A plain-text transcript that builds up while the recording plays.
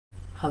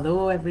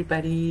Hello,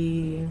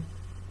 everybody.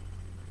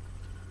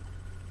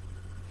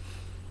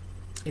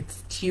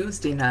 It's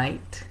Tuesday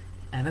night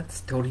and it's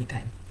story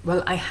time.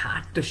 Well, I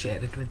had to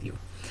share it with you.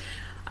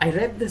 I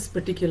read this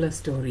particular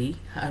story,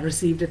 I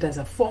received it as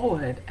a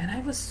forward, and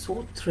I was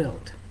so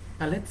thrilled.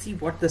 Now, let's see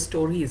what the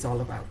story is all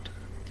about.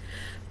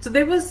 So,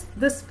 there was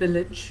this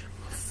village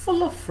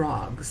full of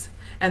frogs,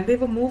 and they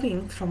were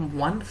moving from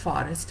one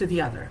forest to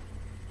the other.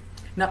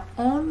 Now,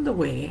 on the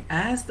way,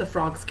 as the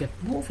frogs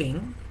kept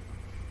moving,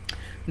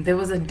 there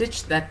was a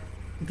ditch that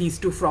these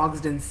two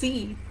frogs didn't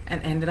see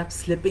and ended up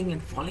slipping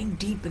and falling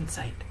deep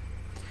inside.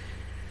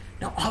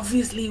 Now,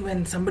 obviously,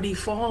 when somebody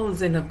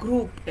falls in a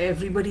group,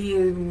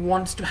 everybody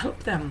wants to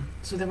help them.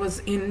 So there was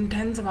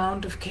intense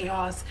amount of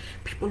chaos.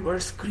 People were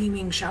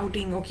screaming,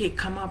 shouting, okay,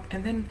 come up.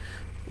 And then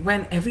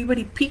when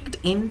everybody peeked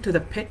into the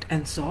pit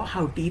and saw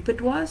how deep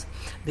it was,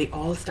 they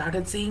all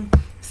started saying,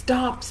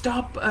 stop,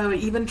 stop,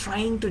 even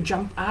trying to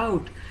jump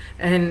out.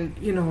 And,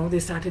 they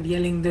started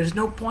yelling, there's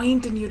no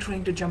point in you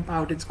trying to jump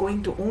out. It's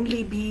going to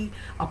only be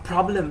a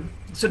problem.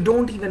 So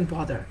don't even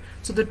bother.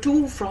 So the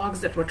two frogs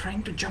that were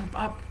trying to jump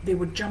up, they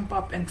would jump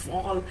up and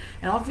fall.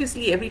 And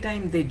obviously every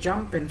time they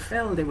jump and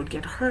fell, they would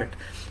get hurt.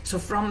 So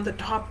from the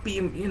top,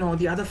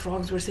 the other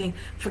frogs were saying,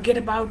 forget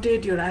about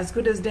it. You're as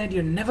good as dead.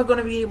 You're never going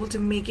to be able to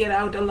make it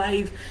out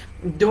alive.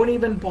 Don't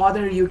even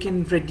bother. You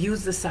can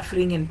reduce the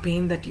suffering and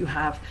pain that you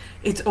have.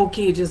 It's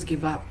okay. Just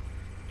give up.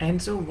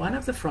 And so one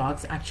of the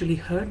frogs actually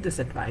heard this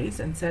advice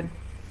and said,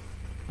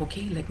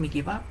 okay, let me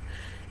give up.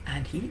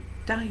 And he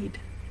died.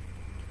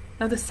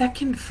 Now the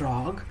second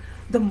frog,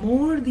 the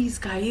more these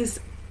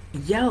guys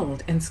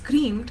yelled and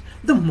screamed,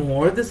 the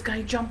more this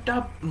guy jumped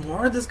up,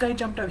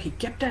 He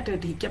kept at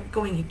it, he kept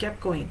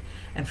going.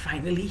 And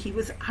finally he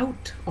was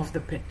out of the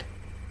pit.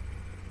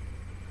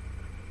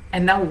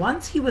 And now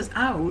once he was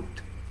out,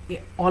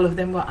 all of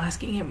them were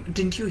asking him,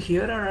 didn't you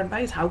hear our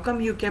advice? How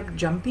come you kept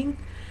jumping?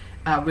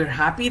 We're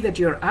happy that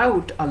you're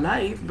out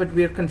alive, but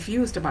we're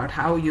confused about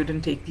how you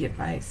didn't take the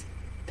advice.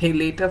 They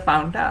later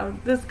found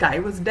out this guy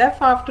was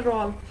deaf after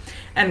all.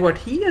 And what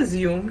he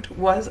assumed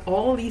was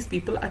all these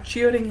people are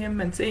cheering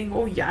him and saying,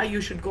 oh yeah, you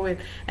should go in.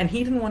 And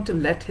he didn't want to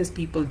let his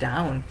people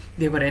down.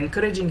 They were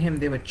encouraging him,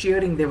 they were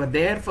cheering, they were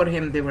there for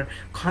him, they were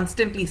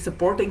constantly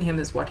supporting him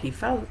is what he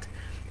felt.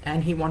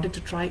 And he wanted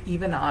to try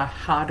even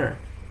harder.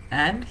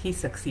 And he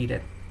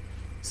succeeded.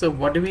 So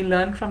what do we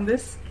learn from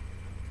this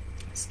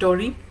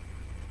story?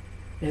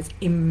 There's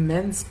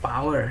immense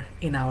power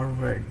in our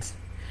words.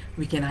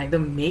 We can either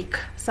make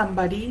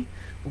somebody,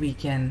 we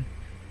can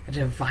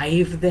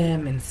revive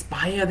them,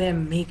 inspire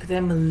them, make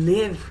them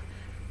live,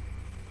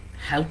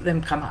 help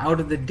them come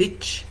out of the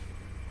ditch,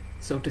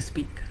 so to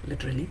speak,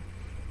 literally.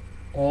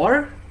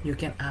 Or you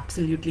can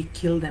absolutely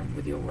kill them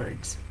with your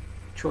words.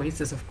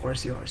 Choice is, of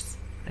course, yours,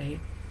 right?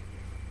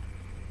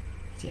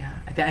 Yeah,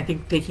 I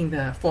think taking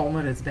the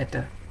former is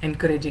better,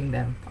 encouraging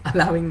them,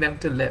 allowing them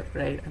to live,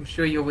 right? I'm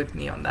sure you're with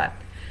me on that.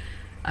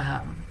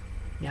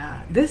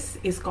 This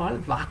is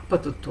called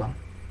Vakpatutvam.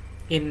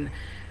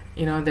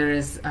 There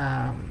is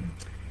a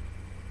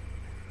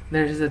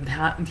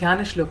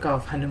dhyana shloka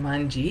of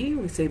Hanumanji.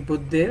 We say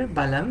Buddhir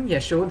Balam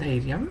Yasho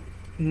Dhairyam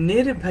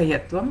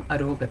Nirbhayatvam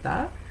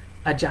Arogata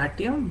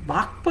Ajatyam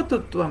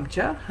Vakpatutvam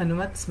cha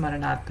Hanumat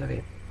Smaranat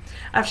Bhavet.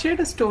 I've shared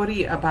a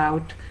story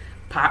about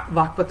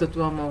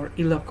Vakpatutvam or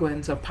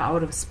eloquence or power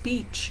of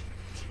speech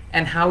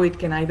and how it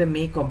can either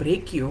make or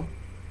break you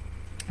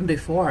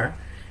before.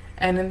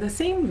 And in the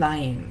same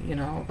line,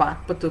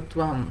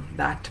 Vakpatutvam,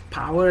 that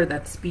power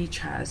that speech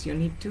has, you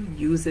need to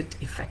use it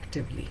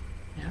effectively.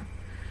 Yeah.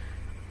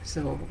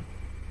 So,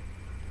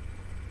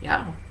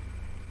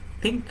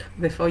 think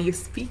before you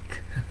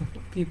speak,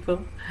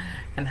 people,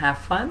 and have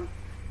fun.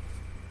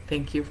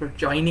 Thank you for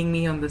joining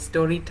me on the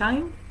story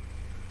time.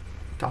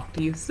 Talk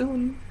to you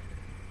soon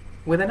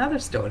with another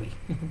story.